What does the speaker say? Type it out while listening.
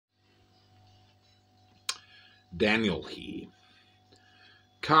Daniel here.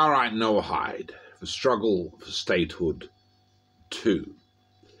 Karaite Noahide, the struggle for statehood 2.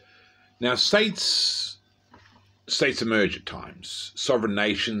 Now, states emerge at times. Sovereign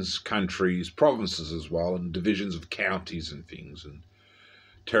nations, countries, provinces as well, and divisions of counties and things, and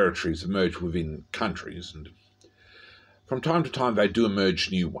territories emerge within countries. And from time to time, they do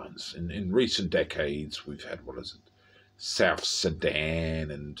emerge new ones. In recent decades, we've had, South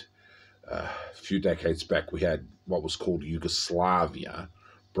Sudan, and a few decades back, we had what was called Yugoslavia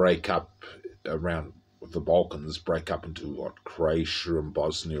break up around the Balkans, break up into Croatia and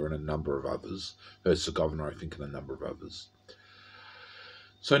Bosnia and a number of others, Herzegovina, I think, and a number of others.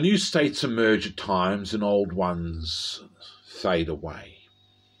 So new states emerge at times and old ones fade away.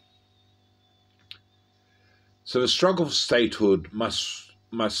 So the struggle for statehood must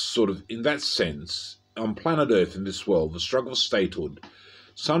sort of, in that sense, on planet Earth, in this world, the struggle for statehood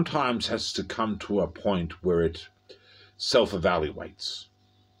sometimes has to come to a point where it self-evaluates.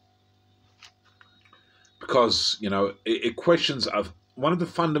 Because, it questions of one of the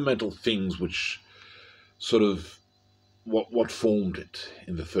fundamental things which sort of what formed it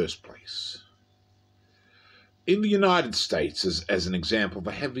in the first place. In the United States, as an example,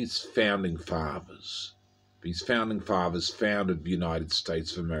 they have these founding fathers. These founding fathers founded the United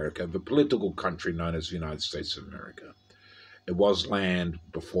States of America, the political country known as the United States of America. It was land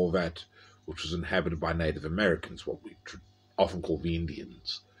before that which was inhabited by Native Americans, what we often call the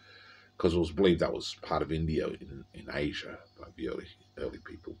Indians, because it was believed that was part of India in Asia by the early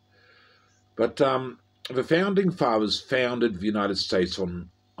people. But the founding fathers founded the United States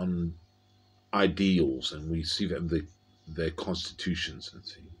on ideals, and we see that in their constitutions and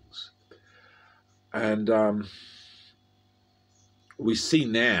things. And we see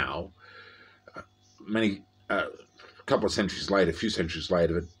now, a couple of centuries later, a few centuries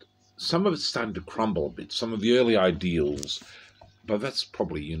later, that some of it's starting to crumble a bit. Some of the early ideals, but that's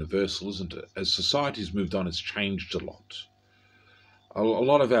probably universal, isn't it? As society's moved on, it's changed a lot. A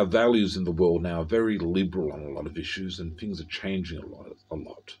lot of our values in the world now are very liberal on a lot of issues, and things are changing a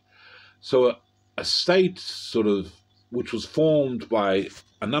lot. So a state sort of, which was formed by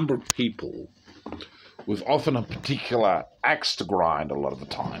a number of people with often a particular axe to grind a lot of the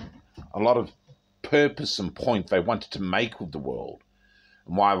time, a lot of purpose and point they wanted to make with the world,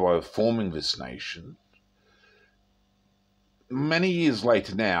 and why they were forming this nation. Many years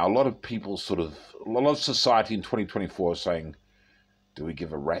later now, a lot of society in 2024 are saying, do we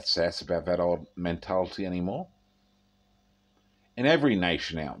give a rat's ass about that old mentality anymore? In every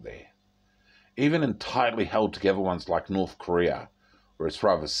nation out there, even in tightly held together ones like North Korea, where it's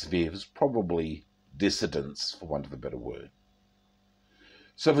rather severe, there's probably dissidents, for want of a better word.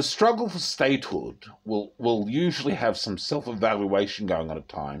 So the struggle for statehood will usually have some self-evaluation going on at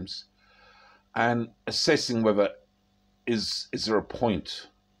times, and assessing whether is there a point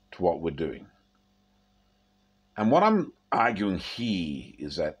to what we're doing. And what I'm arguing here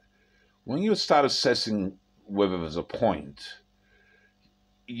is that when you start assessing whether there's a point,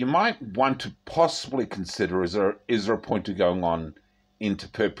 you might want to possibly consider, is there a point to going on into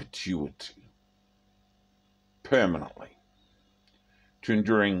perpetuity, permanently, to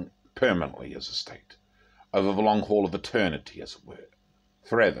enduring permanently as a state, over the long haul of eternity, as it were,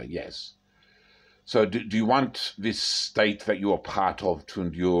 forever, yes. So do you want this state that you are part of to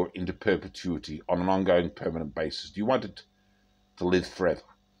endure into perpetuity on an ongoing permanent basis? Do you want it to live forever?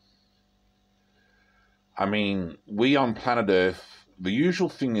 I mean, we on planet Earth, the usual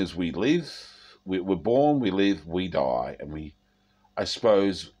thing is we live, we're born, we live, we die, and I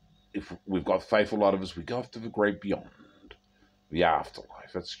suppose, if we've got faith, a lot of us, we go off to the great beyond, the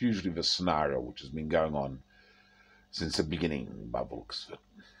afterlife. That's usually the scenario which has been going on since the beginning, by the looks of it.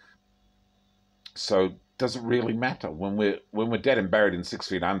 So does it really matter when we're dead and buried in 6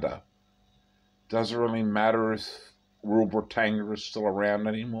 feet under? Does it really matter if Rule Britannia is still around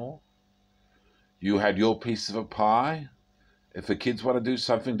anymore? You had your piece of a pie. If the kids want to do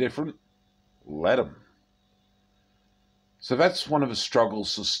something different, let them. So that's one of the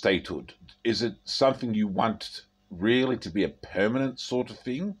struggles of statehood. Is it something you want really to be a permanent sort of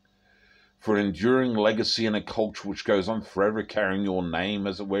thing, for an enduring legacy in a culture which goes on forever, carrying your name,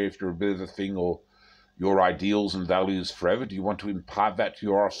 as it were, if you're a bit of a thing, or your ideals and values forever? Do you want to impart that to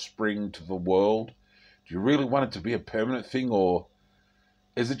your offspring, to the world? Do you really want it to be a permanent thing, or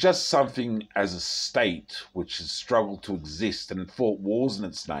is it just something as a state which has struggled to exist and fought wars in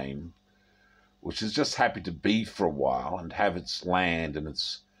its name, which is just happy to be for a while and have its land and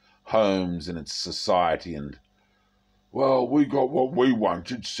its homes and its society, and, well, we got what we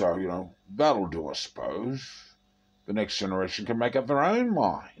wanted, so, that'll do, I suppose. The next generation can make up their own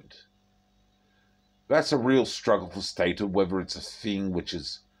mind. That's a real struggle for statehood, whether it's a thing which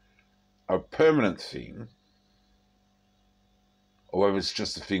is a permanent thing, or whether it's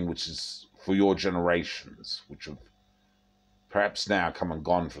just a thing which is for your generations, which have perhaps now come and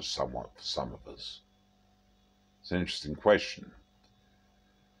gone for some of us. It's an interesting question.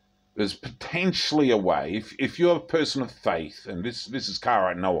 There's potentially a way, if you're a person of faith, and this is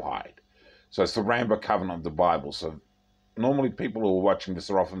Karaite Noahide, so it's the Rainbow Covenant of the Bible, so normally people who are watching this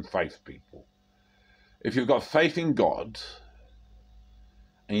are often faith people. If you've got faith in God,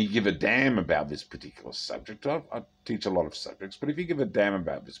 and you give a damn about this particular subject, I teach a lot of subjects, but if you give a damn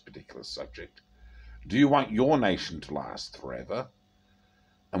about this particular subject, do you want your nation to last forever?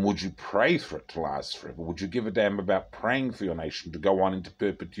 And would you pray for it to last forever? Would you give a damn about praying for your nation to go on into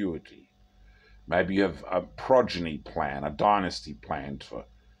perpetuity? Maybe you have a progeny plan, a dynasty plan for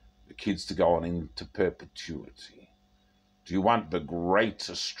the kids to go on into perpetuity. Do you want the great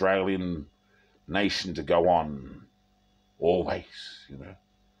Australian nation to go on always, you know?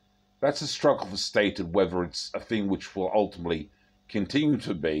 That's a struggle for statehood, whether it's a thing which will ultimately continue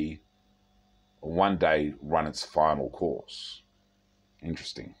to be, or one day run its final course.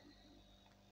 Interesting.